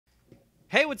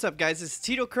Hey, what's up guys? This is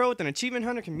Titocurl with an Achievement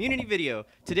Hunter community video.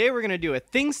 Today we're going to do a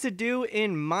things to do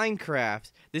in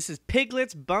Minecraft. This is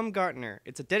Felix Baumgartner.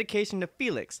 It's a dedication to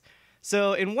Felix.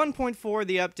 So in 1.4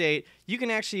 the update, you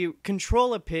can actually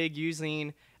control a pig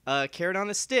using a carrot on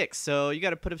a stick. So you got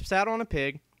to put a saddle on a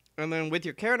pig, and then with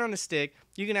your carrot on a stick,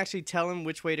 you can actually tell him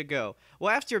which way to go.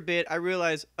 Well, after a bit, I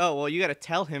realized, oh, well, you got to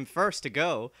tell him first to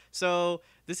go. So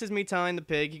this is me telling the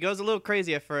pig. He goes a little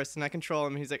crazy at first, and I control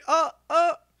him. He's like, oh.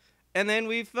 And then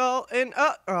we fell and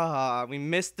we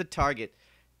missed the target.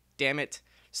 Damn it.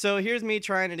 So here's me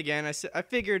trying it again. I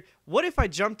figured, what if I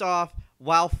jumped off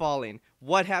while falling?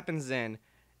 What happens then?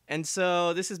 And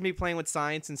so this is me playing with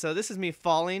science. And so this is me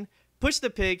falling. Push the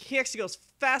pig. He actually goes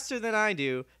faster than I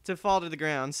do to fall to the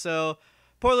ground. So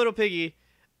poor little piggy,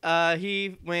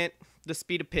 he went the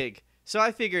speed of pig. So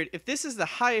I figured, if this is the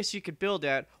highest you could build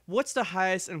at, what's the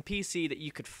highest in PC that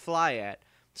you could fly at?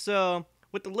 So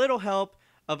with a little help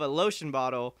of a lotion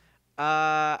bottle,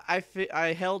 I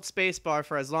held spacebar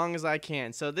for as long as I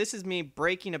can. So this is me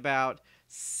breaking about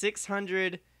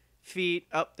 600 feet.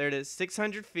 Oh, there it is,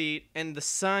 600 feet, and the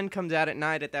sun comes out at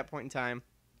night at that point in time.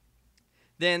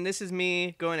 Then this is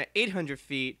me going at 800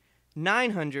 feet,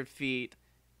 900 feet,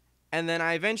 and then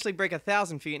I eventually break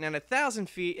 1,000 feet, and at 1,000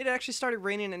 feet, it actually started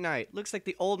raining at night. Looks like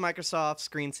the old Microsoft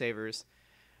screensavers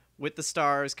with the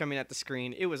stars coming at the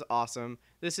screen. It was awesome.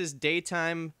 This is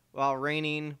daytime while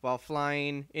raining, while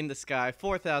flying in the sky,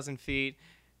 4,000 feet,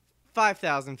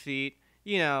 5,000 feet,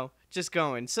 you know, just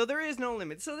going. So there is no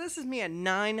limit. So this is me at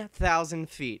 9,000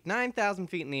 feet, 9,000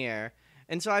 feet in the air.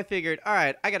 And so I figured, all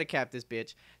right, I got to cap this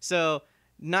bitch. So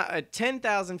not at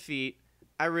 10,000 feet,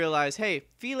 I realized, hey,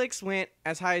 Felix went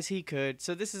as high as he could,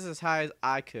 so this is as high as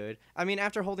I could. I mean,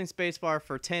 after holding spacebar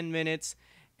for 10 minutes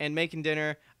and making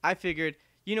dinner, I figured,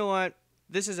 you know what?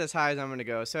 This is as high as I'm going to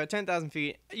go. So at 10,000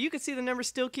 feet, you can see the numbers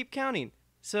still keep counting.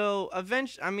 So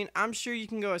eventually, I mean, I'm sure you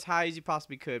can go as high as you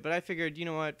possibly could. But I figured, you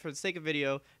know what? For the sake of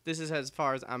video, this is as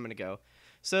far as I'm going to go.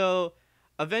 So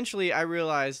eventually, I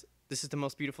realized this is the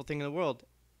most beautiful thing in the world.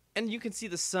 And you can see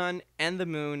the sun and the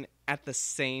moon at the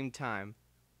same time.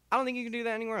 I don't think you can do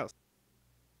that anywhere else.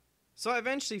 So I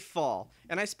eventually fall,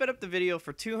 and I sped up the video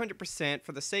for 200%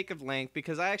 for the sake of length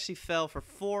because I actually fell for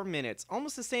 4 minutes,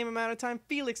 almost the same amount of time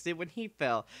Felix did when he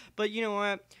fell. But you know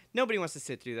what? Nobody wants to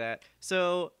sit through that.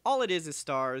 So all it is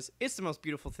stars. It's the most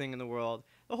beautiful thing in the world.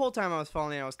 The whole time I was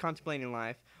falling, I was contemplating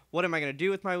life. What am I going to do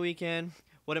with my weekend?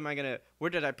 Where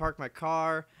did I park my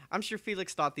car? I'm sure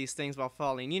Felix thought these things while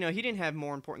falling. You know, he didn't have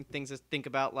more important things to think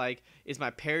about, like, is my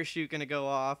parachute going to go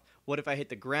off? What if I hit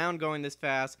the ground going this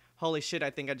fast? Holy shit, I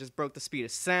think I just broke the speed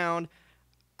of sound.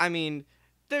 I mean,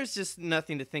 there's just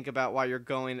nothing to think about while you're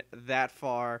going that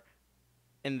far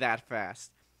and that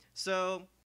fast. So,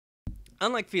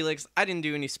 unlike Felix, I didn't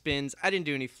do any spins. I didn't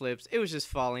do any flips. It was just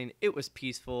falling. It was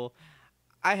peaceful.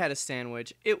 I had a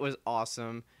sandwich. It was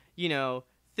awesome. You know,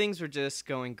 things were just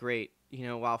going great, you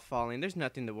know, while falling. There's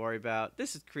nothing to worry about.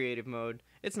 This is creative mode.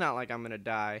 It's not like I'm going to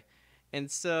die.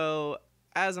 And so,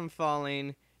 as I'm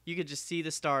falling, you could just see the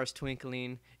stars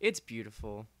twinkling. It's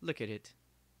beautiful. Look at it.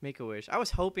 Make a wish. I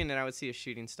was hoping that I would see a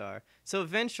shooting star. So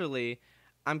eventually,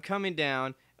 I'm coming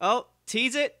down. Oh,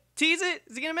 tease it. Tease it.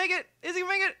 Is he going to make it? Is he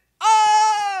going to make it?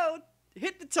 Oh!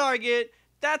 Hit the target.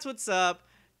 That's what's up.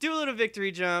 Do a little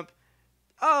victory jump.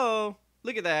 Oh,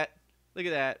 look at that. Look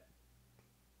at that.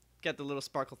 Got the little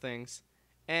sparkle things.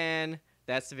 And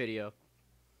that's the video.